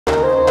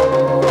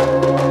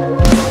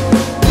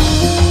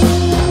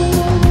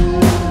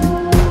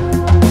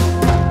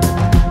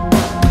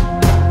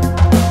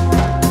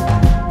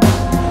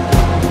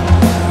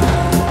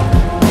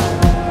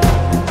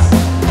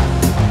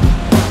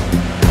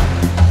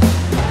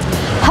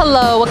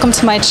Hello, welcome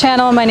to my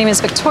channel. My name is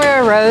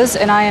Victoria Rose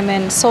and I am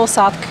in Seoul,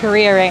 South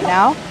Korea right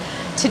now.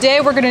 Today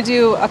we're going to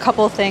do a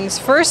couple of things.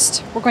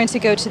 First, we're going to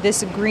go to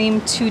this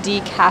Green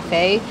 2D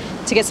cafe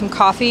to get some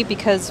coffee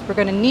because we're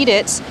going to need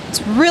it.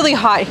 It's really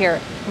hot here,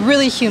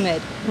 really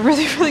humid,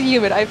 really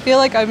humid. I feel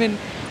like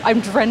I'm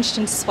drenched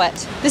in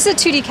sweat. This is a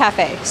 2D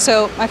cafe,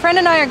 so my friend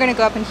and I are going to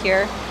go up in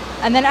here,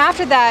 and then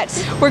after that,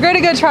 we're going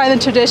to go try the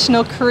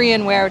traditional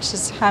Korean wear, which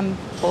is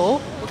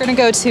hanbok. We're going to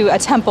go to a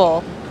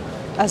temple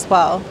as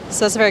well,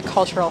 so that's a very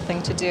cultural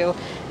thing to do.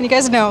 And you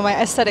guys know my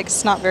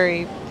aesthetic's not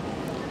very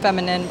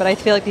feminine, but I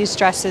feel like these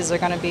dresses are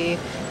going to be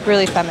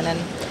really feminine.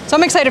 So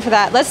I'm excited for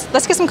that.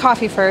 Let's get some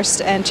coffee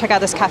first and check out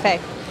this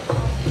cafe.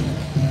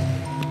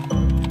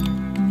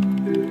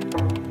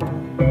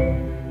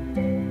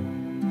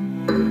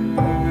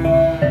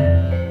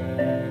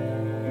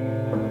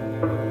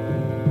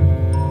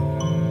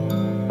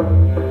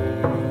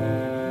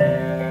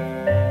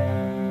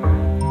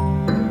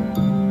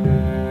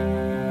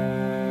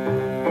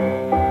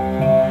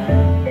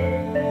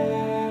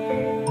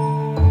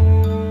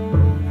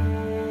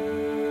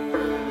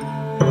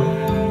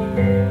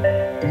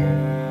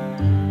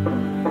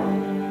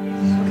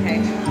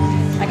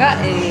 Got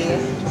a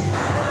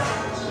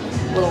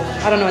little,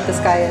 I don't know what this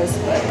guy is,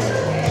 but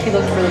he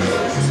looked really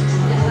cute.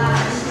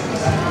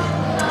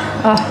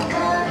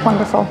 Oh,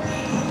 wonderful.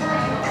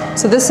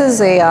 So this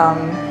is a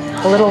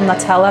little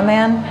Nutella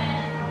man.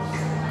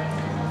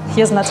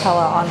 He has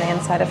Nutella on the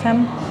inside of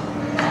him.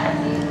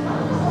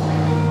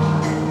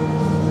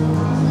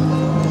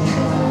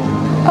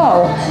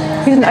 Oh,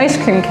 he's an ice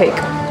cream cake.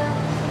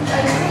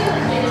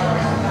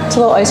 It's a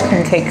little ice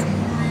cream cake.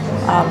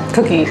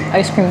 Cookie,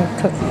 ice cream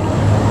cookie.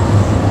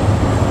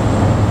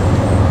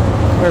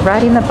 We're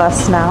riding the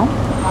bus now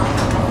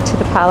to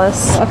the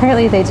palace.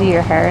 Apparently they do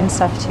your hair and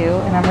stuff too,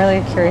 and I'm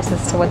really curious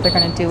as to what they're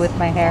going to do with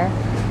my hair.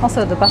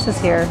 Also, the bus is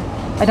here.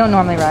 I don't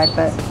normally ride,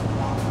 but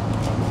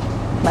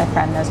my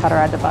friend knows how to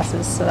ride the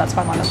buses, so that's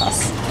why I'm on the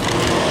bus.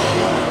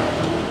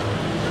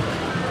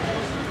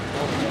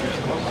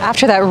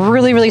 After that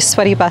really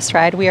sweaty bus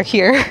ride, we are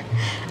here,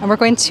 and we're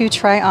going to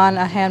try on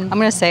I'm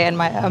going to say it in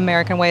my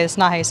American way, it's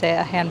not how you say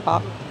it, a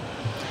hanbok.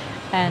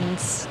 And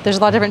there's a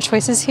lot of different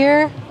choices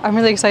here. I'm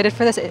really excited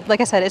for this. Like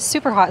I said, it's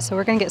super hot, so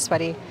we're gonna get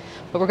sweaty,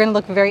 but we're gonna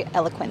look very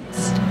eloquent.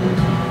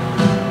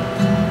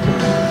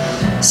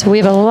 So we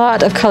have a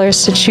lot of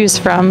colors to choose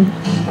from.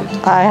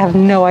 I have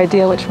no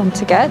idea which one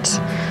to get,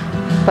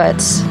 but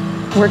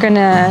we're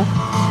gonna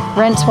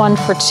rent one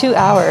for 2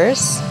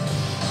 hours.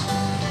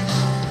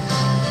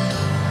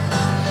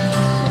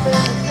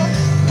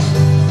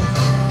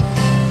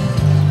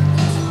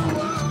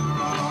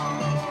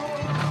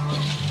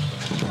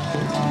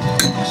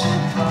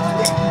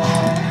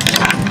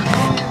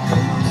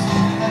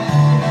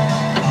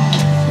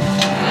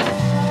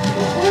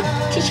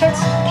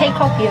 Take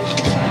copy of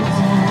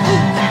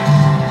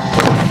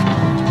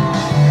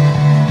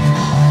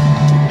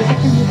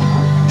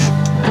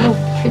Oh,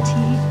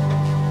 pretty.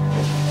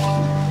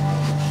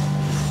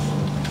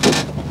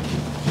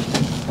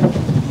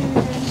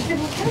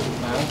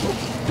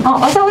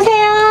 어서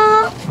오세요.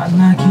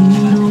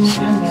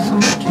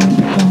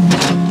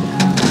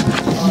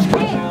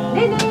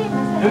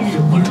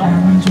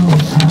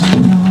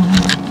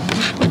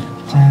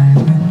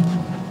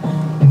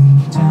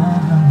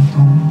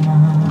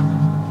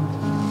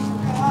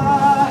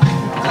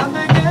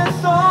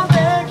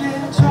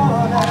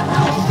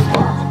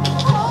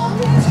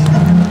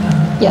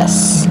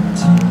 Yes.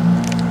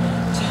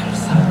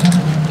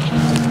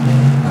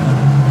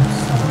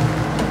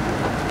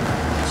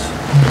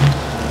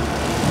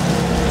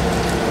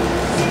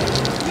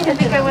 I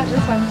think I want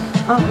this one.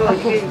 Oh,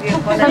 okay.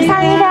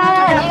 감사합니다.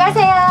 안녕히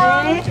가세요.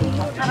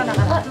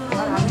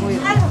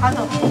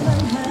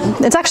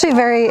 It's actually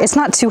it's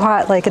not too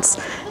hot, like it's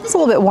a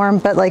little bit warm,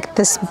 but like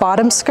this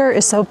bottom skirt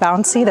is so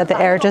bouncy that the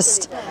air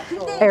just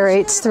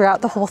aerates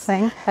throughout the whole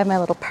thing. I have my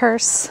little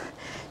purse.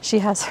 She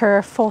has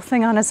her full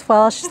thing on as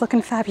well. She's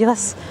looking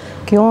fabulous.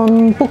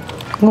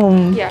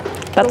 Gyeongbokgung. Yeah.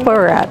 That's where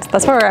we're at.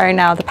 That's where we're at right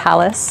now, the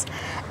palace.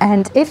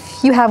 And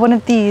if you have one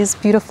of these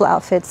beautiful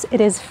outfits,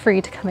 it is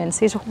free to come in.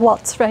 So you just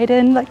waltz right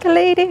in like a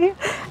lady.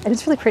 And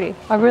it's really pretty.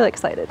 I'm really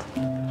excited.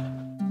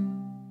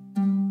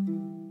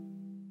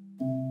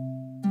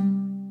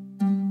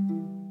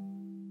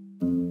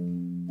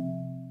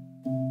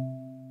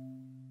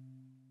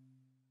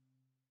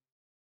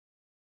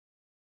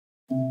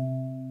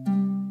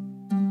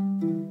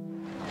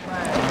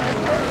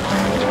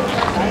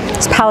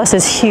 This palace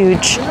is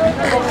huge.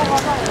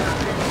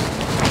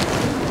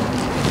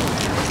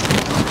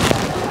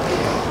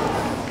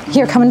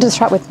 Here, come into the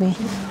shot with me.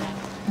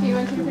 Do you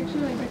want to take a picture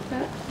like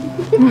that?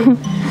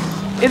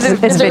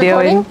 It's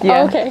videoing.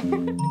 Yeah. Oh, okay.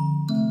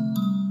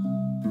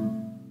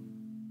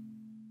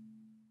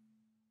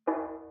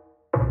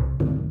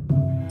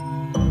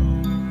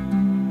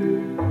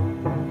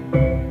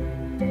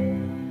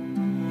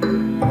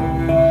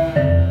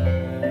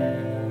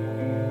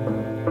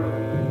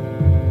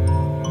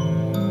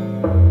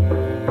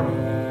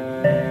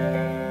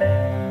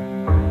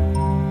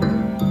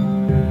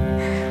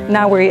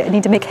 now we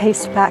need to make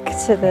haste back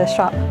to the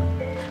shop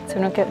so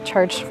we don't get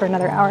charged for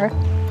another hour.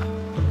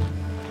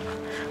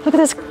 Look at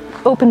this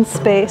open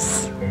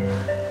space.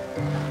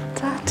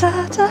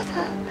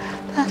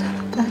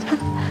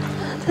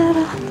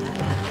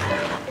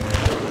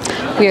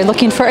 We are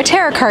looking for a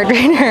tarot card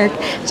reader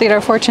to get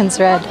our fortunes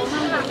read.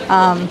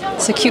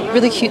 It's a cute,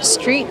 really cute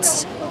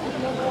street.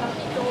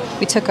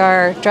 We took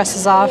our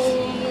dresses off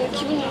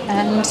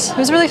and it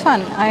was really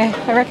fun. I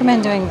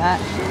recommend doing that.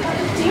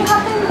 Do you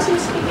happen to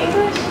speak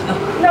English?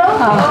 No?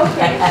 Oh,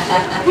 okay.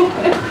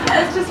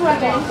 I was just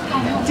wondering.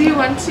 Do you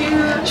want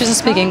to? She doesn't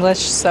speak English,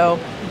 so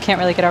we can't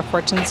really get our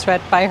fortunes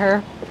read by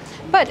her.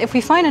 But if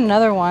we find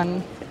another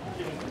one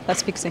that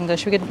speaks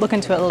English, we could look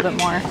into it a little bit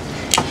more.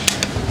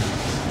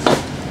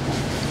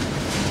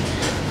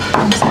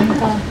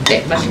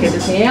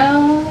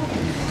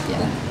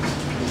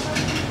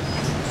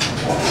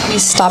 We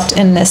stopped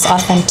in this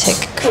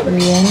authentic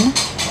Korean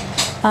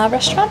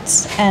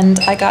restaurant, and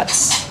I got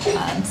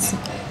some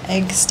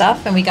egg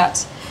stuff, and we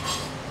got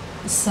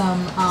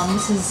some,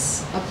 this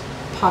is a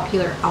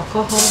popular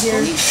alcohol here,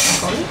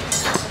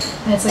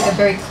 and it's like a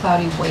very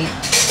cloudy white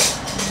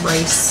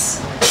rice.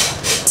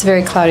 It's a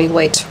very cloudy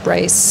white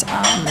rice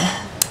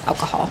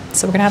alcohol.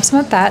 So we're gonna have some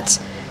of that.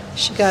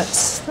 She got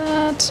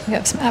that. We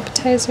got some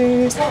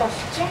appetizers.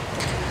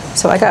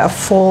 So I got a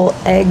full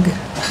egg,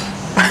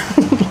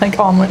 like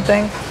omelet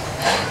thing.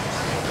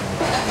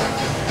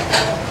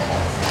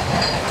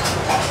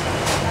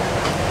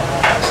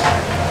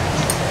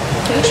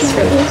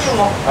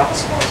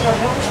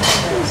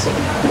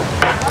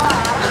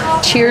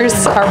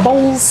 Cheers, our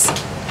bowls.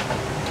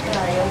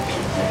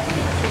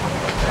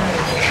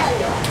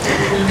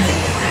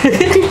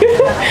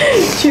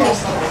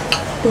 Cheers.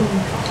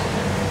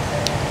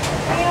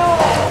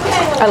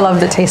 I love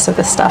the taste of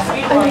this stuff.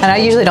 And I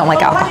usually don't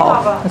like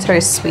alcohol. It's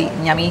very sweet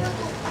and yummy.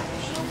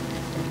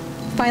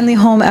 Finally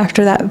home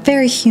after that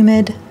very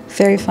humid,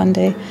 very fun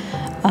day.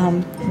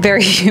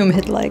 Very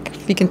humid, like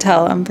you can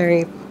tell I'm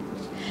very...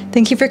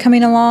 Thank you for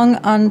coming along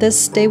on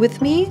this day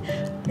with me.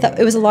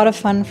 It was a lot of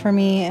fun for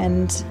me,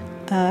 and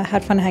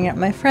had fun hanging out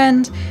with my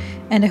friend,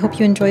 and I hope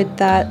you enjoyed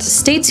that.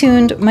 Stay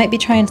tuned, might be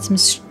trying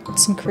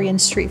some Korean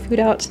street food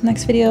out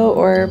next video,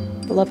 or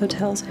love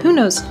hotels. Who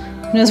knows?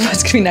 Who knows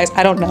what's gonna be next?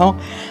 I don't know.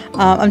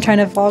 I'm trying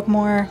to vlog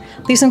more.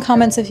 Leave some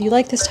comments if you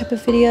like this type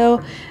of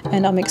video,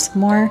 and I'll make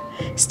some more.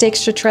 Stay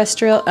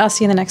extraterrestrial. I'll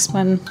see you in the next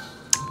one.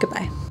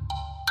 Goodbye.